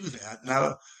to do that.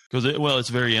 Now, it's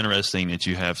very interesting that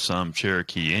you have some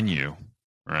Cherokee in you,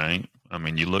 right? I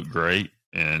mean, you look great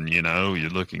and, you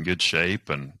look in good shape.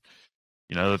 And,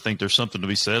 I think there's something to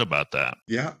be said about that.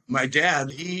 Yeah. My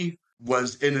dad, he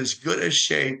was in as good a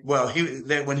shape. Well,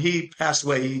 when he passed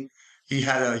away, he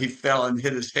fell and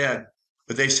hit his head.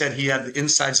 But they said he had the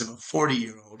insides of a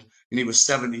 40-year-old. And he was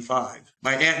 75.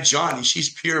 My Aunt Johnny,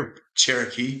 she's pure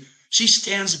Cherokee. She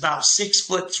stands about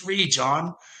 6'3",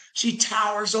 John. She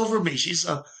towers over me.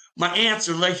 My aunts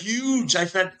are like huge. I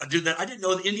said, dude, I didn't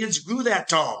know the Indians grew that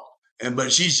tall.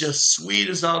 But she's just sweet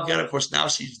as all get. Of course, now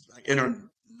she's like in her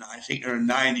I think, in her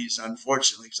 90s,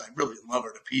 unfortunately, because I really love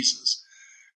her to pieces.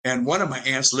 And one of my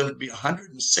aunts lived to be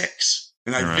 106.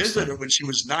 And I visited her when she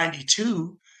was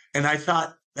 92. And I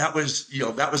thought that was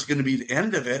going to be the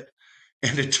end of it.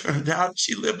 And it turned out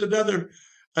she lived another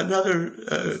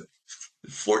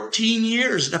 14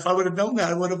 years. And if I would have known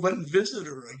that, I would have went and visited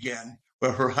her again.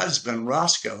 But her husband,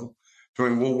 Roscoe,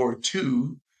 during World War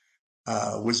II,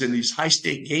 was in these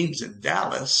high-stake games in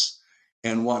Dallas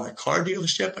and won a car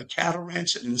dealership, a cattle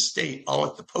ranch, and an estate, all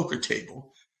at the poker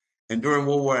table. And during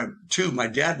World War II, my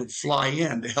dad would fly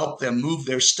in to help them move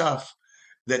their stuff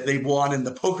that they won in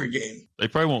the poker game. They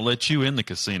probably won't let you in the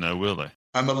casino, will they?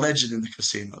 I'm a legend in the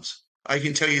casinos. I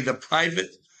can tell you the private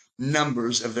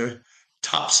numbers of their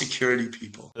top security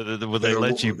people. Will they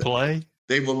let you play?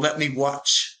 They will let me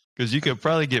watch. Because you could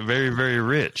probably get very, very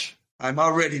rich. I'm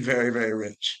already very, very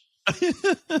rich.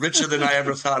 Richer than I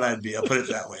ever thought I'd be. I'll put it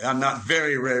that way. I'm not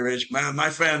very, very rich. My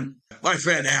friend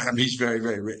Adam, he's very,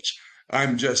 very rich.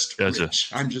 I'm just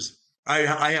rich.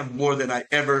 I have more than I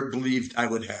ever believed I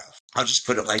would have. I'll just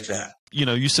put it like that. You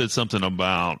know, you said something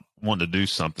about wanting to do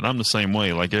something. I'm the same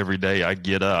way. Like every day I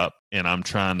get up and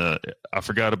I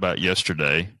forgot about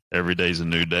yesterday. Every day's a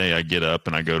new day. I get up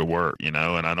and I go to work, and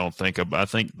I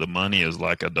think the money is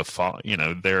like a default,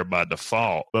 there by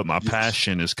default, but my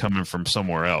passion is coming from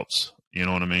somewhere else. You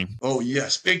know what I mean? Oh,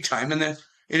 yes, big time. And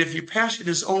if your passion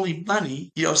is only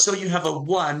money, so you have a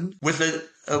one with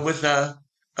a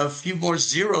few more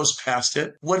zeros past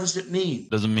it. What does it mean?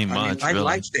 Doesn't mean much. I really.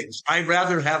 like things. I'd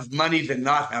rather have money than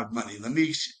not have money. Let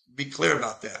me be clear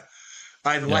about that.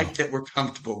 I like that we're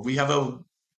comfortable. We have a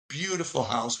beautiful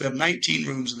house. We have 19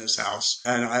 rooms in this house,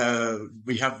 and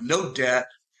we have no debt.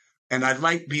 And I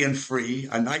like being free.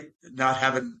 I like not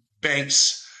having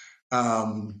banks,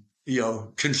 controlling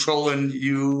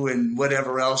you and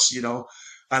whatever else.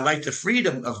 I like the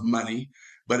freedom of money.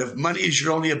 But if money is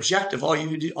your only objective, all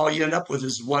you end up with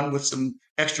is one with some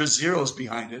extra zeros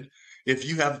behind it. If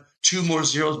you have two more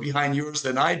zeros behind yours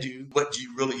than I do, what do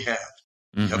you really have?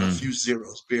 You have a few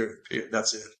zeros, period.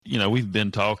 That's it. We've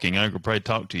been talking. I could probably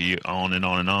talk to you on and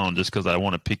on and on just because I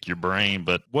want to pick your brain.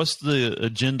 But what's the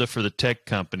agenda for the tech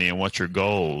company and what's your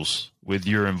goals with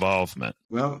your involvement?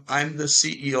 Well, I'm the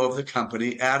CEO of the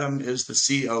company. Adam is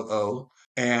the COO.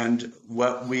 And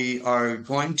what we are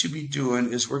going to be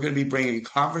doing is we're going to be bringing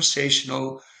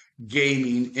conversational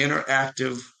gaming,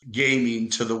 interactive gaming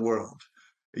to the world.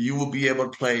 You will be able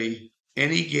to play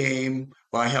any game.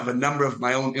 Well, I have a number of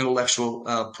my own intellectual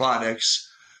products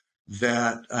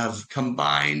that have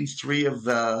combined three of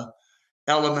the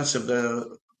elements of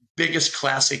the biggest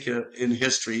classic in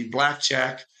history: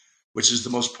 blackjack, which is the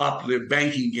most popular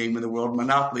banking game in the world;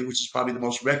 Monopoly, which is probably the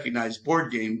most recognized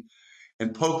board game;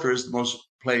 and poker is the most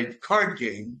played card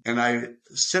game. And I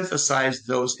synthesized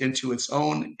those into its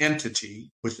own entity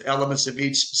with elements of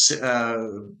each,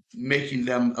 making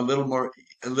them a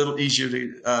little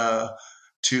easier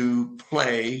to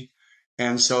play.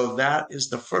 And so that is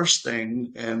the first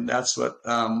thing, and that's what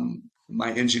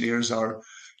my engineers are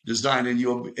designing.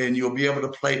 You'll be able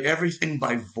to play everything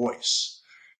by voice.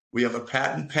 We have a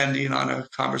patent pending on a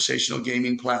conversational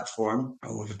gaming platform.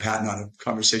 We have a patent on a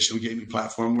conversational gaming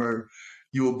platform where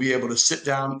you will be able to sit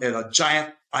down at a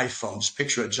giant iPhone. Just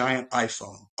picture a giant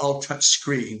iPhone, all touch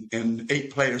screen, and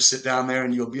 8 players sit down there,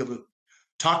 and you'll be able to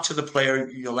talk to the player.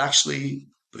 You'll actually,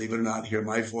 believe it or not, hear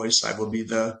my voice. I will be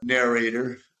the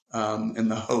narrator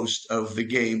and the host of the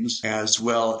games, as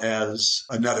well as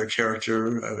another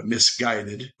character,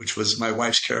 Misguided, which was my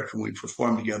wife's character when we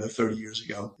performed together 30 years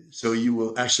ago. So you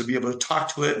will actually be able to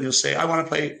talk to it, and you'll say, I want to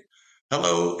play,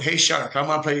 hello, hey, Shark. I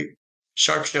want to play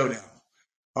Shark Showdown.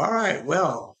 All right,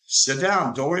 well, sit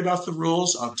down. Don't worry about the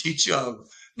rules. I'll teach you. I'll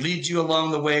lead you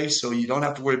along the way, so you don't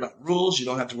have to worry about rules. You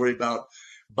don't have to worry about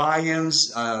buy-ins.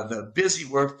 The busy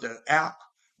work, the app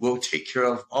will take care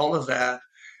of all of that.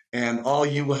 And all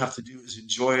you will have to do is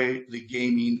enjoy the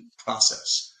gaming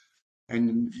process.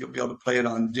 And you'll be able to play it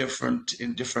in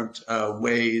different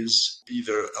ways,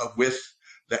 either with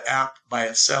the app by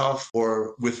itself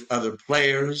or with other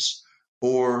players,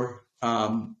 or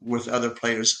with other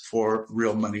players for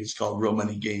real money. It's called real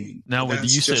money gaming. Now, when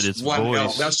you said it's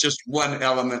voice, that's just one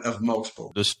element of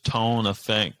multiple. Does tone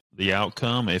affect the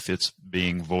outcome if it's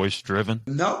being voice driven?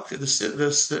 No,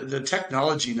 the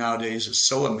technology nowadays is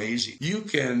so amazing. You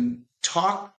can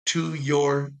talk to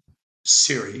your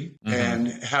Siri and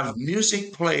have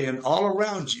music playing all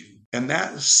around you, and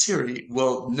that Siri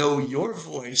will know your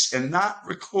voice and not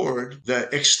record the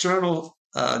external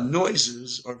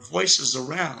noises or voices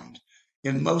around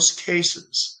in most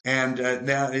cases. And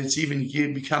now it's even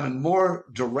becoming more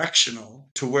directional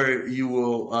to where you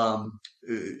will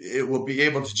it will be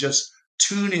able to just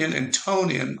tune in and tone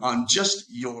in on just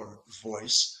your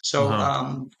voice. So,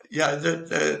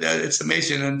 it's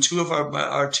amazing. And two of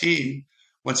our team,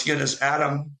 once again, is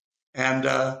Adam and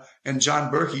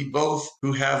John Berkey, both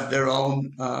who have their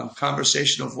own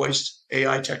conversational voice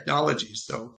AI technologies.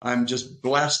 So I'm just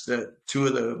blessed that two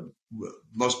of the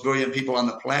most brilliant people on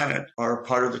the planet are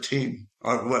part of the team.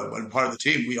 Part of the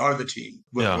team. We are the team.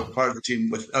 We're part of the team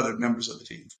with other members of the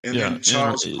team. And then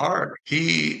Charles Hart,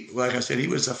 he, like I said, he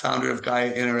was the founder of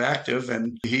Gaia Interactive,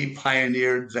 and he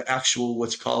pioneered the actual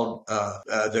what's called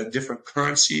the different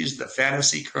currencies, the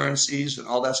fantasy currencies, and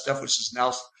all that stuff, which is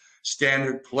now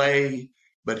standard play.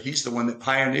 But he's the one that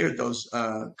pioneered those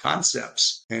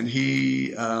concepts. And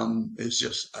he is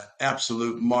just an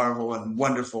absolute marvel and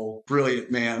wonderful, brilliant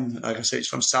man. Like I say, he's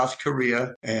from South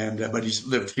Korea, but he's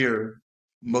lived here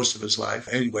most of his life.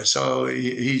 Anyway, so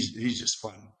he's just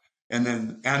fun. And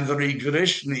then Andriy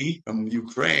Grishny from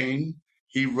Ukraine,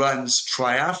 he runs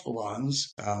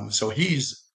triathlons. So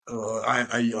he's,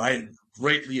 I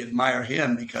greatly admire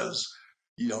him because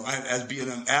as being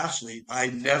an athlete,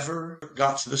 I never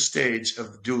got to the stage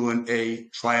of doing a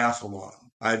triathlon.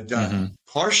 I've done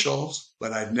partials,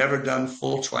 but I've never done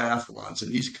full triathlons.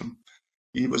 And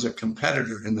he was a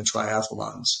competitor in the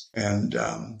triathlons. And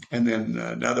then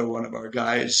another one of our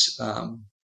guys,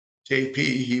 JP,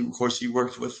 he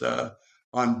worked with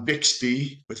on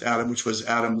Bixby with Adam, which was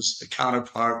Adam's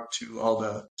counterpart to all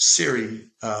the Siri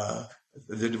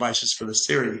the devices for the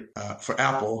Siri for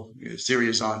Apple. Siri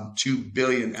is on 2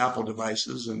 billion Apple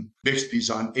devices, and Bixby's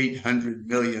on 800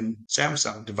 million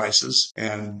Samsung devices.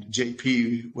 And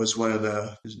JP was one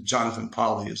of Jonathan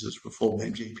Polly is his full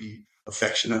name, JP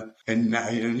Affectionate. And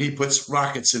he puts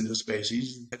rockets into space.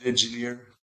 He's an engineer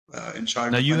in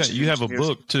charge. Now you have a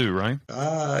book too, right?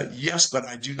 Yes, but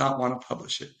I do not want to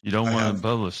publish it. You don't want to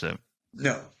publish it?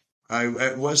 No.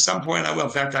 At some point I will.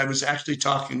 In fact, I was actually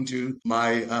talking to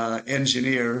my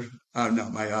engineer,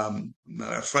 my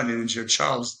front-end engineer,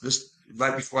 Charles,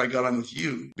 right before I got on with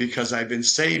you, because I've been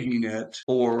saving it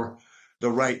for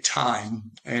the right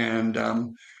time. And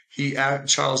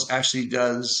Charles actually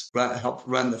does help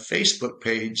run the Facebook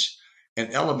page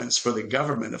and elements for the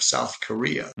government of South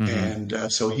Korea. And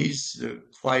so he's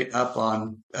quite up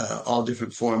on all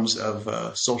different forms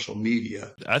of social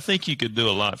media. I think you could do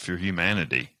a lot for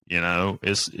humanity. I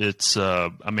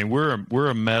mean, we're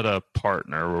a Meta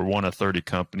partner. We're one of 30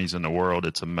 companies in the world.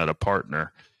 It's a Meta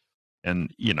partner.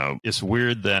 And, it's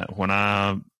weird that when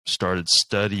I started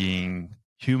studying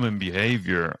human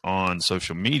behavior on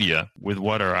social media with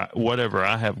whatever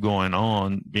I have going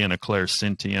on, being a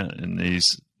clairsentient and these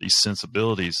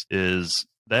sensibilities, is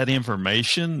that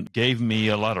information gave me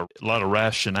a lot of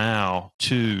rationale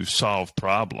to solve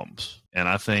problems. And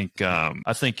I think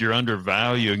you're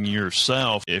undervaluing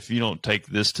yourself if you don't take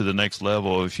this to the next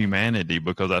level of humanity,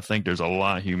 because I think there's a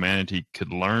lot humanity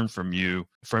could learn from you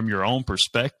from your own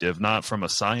perspective, not from a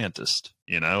scientist.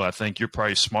 I think you're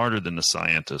probably smarter than the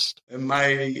scientist. And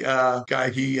my guy,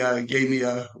 he gave me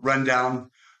a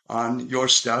rundown on your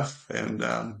stuff. And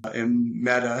in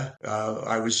Meta,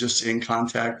 I was just in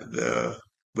contact with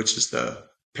which is the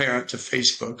parent to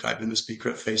Facebook. I've been the speaker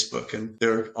at Facebook, and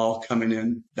they're all coming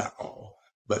in, not all,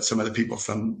 but some of the people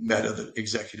from Meta, the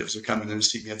executives, are coming in to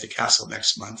see me at the castle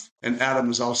next month. And Adam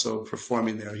was also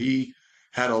performing there. He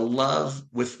had a love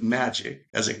with magic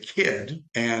as a kid,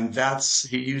 and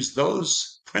he used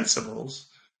those principles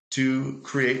to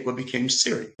create what became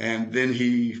Siri. And then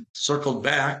he circled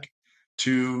back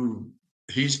to,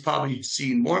 he's probably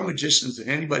seen more magicians than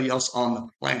anybody else on the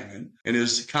planet. In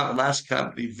his last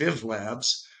company, Viv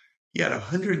Labs, he had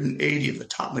 180 of the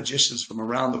top magicians from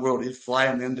around the world. He'd fly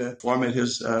them in to form at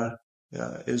his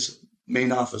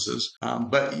main offices.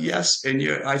 But yes, and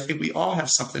I think we all have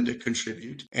something to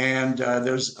contribute. And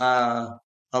there's a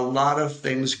lot of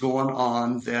things going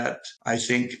on that I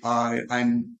think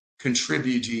I'm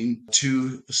contributing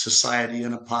to society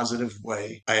in a positive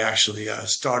way. I actually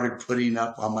started putting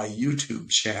up on my YouTube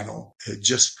channel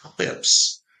just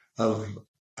clips of,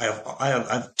 I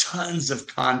have tons of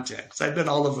content. I've been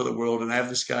all over the world, and I have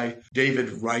this guy, David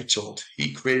Reichelt.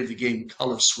 He created the game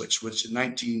Color Switch, which in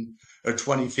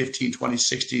 2015,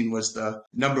 2016 was the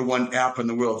 #1 app in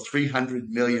the world, 300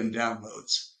 million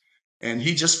downloads. And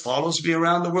he just follows me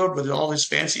around the world with all his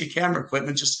fancy camera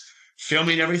equipment, just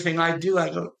filming everything I do. I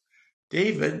go,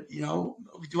 David,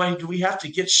 do we have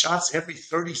to get shots every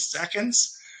 30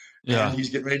 seconds? Yeah. And he's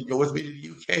getting ready to go with me to the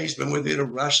UK. He's been with me to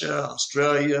Russia,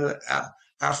 Australia,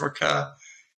 Africa.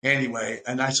 Anyway,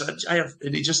 and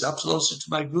and he just uploads it to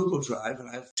my Google Drive, and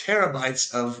I have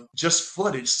terabytes of just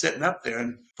footage sitting up there.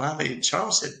 And finally,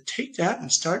 Charles said, take that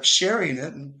and start sharing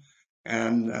it. And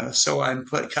And so I'm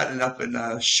cutting it up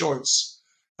in shorts,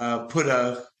 put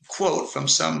a quote from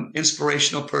some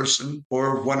inspirational person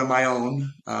or one of my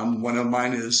own. One of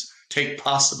mine is take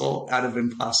possible out of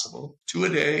impossible. 2 a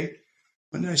day.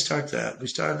 When did I start that? They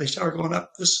started going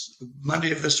up this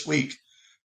Monday of this week.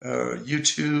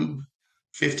 YouTube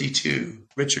 52,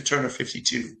 Richard Turner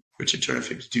 52. Richard Turner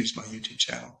 52 is my YouTube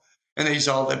channel. And he's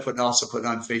also put on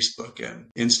Facebook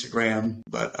and Instagram.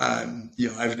 But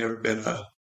I've never been a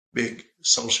big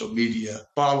social media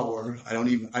follower.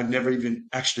 I've never even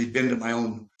actually been to my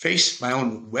own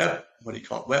web,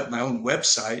 my own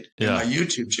website and my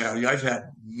YouTube channel. I've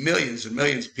had millions and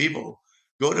millions of people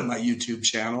go to my YouTube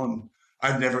channel, and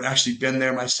I've never actually been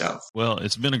there myself. Well,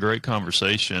 it's been a great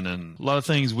conversation, and a lot of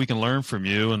things we can learn from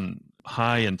you, and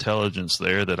high intelligence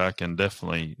there that I can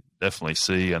definitely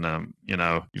see. And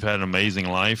you've had an amazing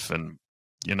life, and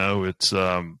it's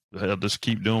just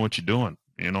keep doing what you're doing.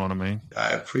 You know what I mean?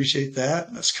 I appreciate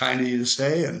that. That's kind of you to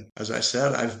say. And as I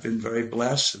said, I've been very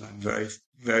blessed, and I'm very,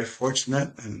 very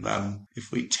fortunate. And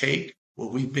if we take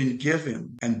what we've been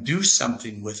given and do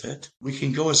something with it, we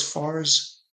can go as far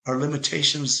as our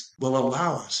limitations will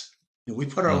allow us. We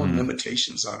put our own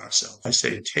limitations on ourselves. I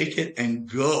say, take it and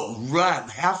go, run,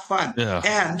 have fun. Yeah.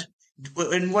 And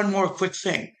one more quick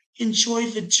thing,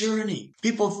 enjoy the journey.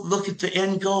 People look at the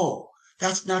end goal.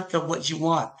 That's not what you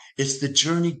want. It's the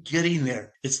journey getting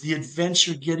there. It's the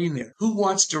adventure getting there. Who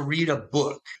wants to read a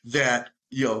book that,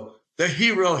 the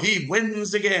hero, he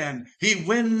wins again. He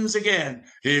wins again.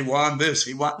 He won this.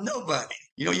 Nobody.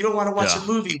 You don't want to watch a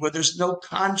movie where there's no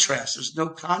contrast. There's no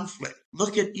conflict.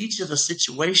 Look at each of the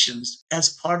situations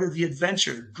as part of the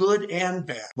adventure, good and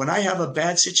bad. When I have a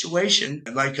bad situation,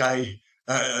 like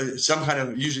some kind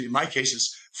of, usually in my case,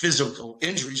 is physical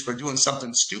injuries for doing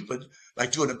something stupid,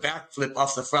 like doing a backflip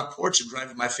off the front porch and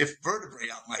driving my fifth vertebrae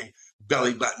out my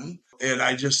belly button. And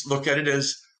I just look at it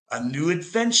as a new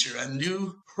adventure, a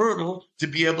new hurdle to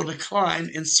be able to climb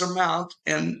and surmount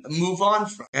and move on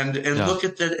from, and look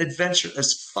at the adventure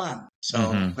as fun.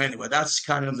 So anyway, that's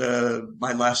kind of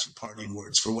my last parting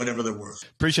words, for whatever they're worth.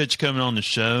 Appreciate you coming on the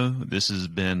show. This has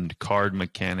been card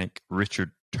mechanic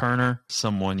Richard Turner,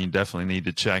 someone you definitely need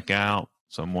to check out,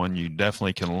 someone you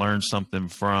definitely can learn something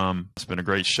from. It's been a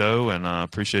great show, and I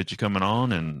appreciate you coming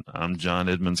on. And I'm John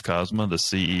Edmonds Cosma, the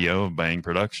CEO of Bang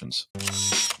Productions.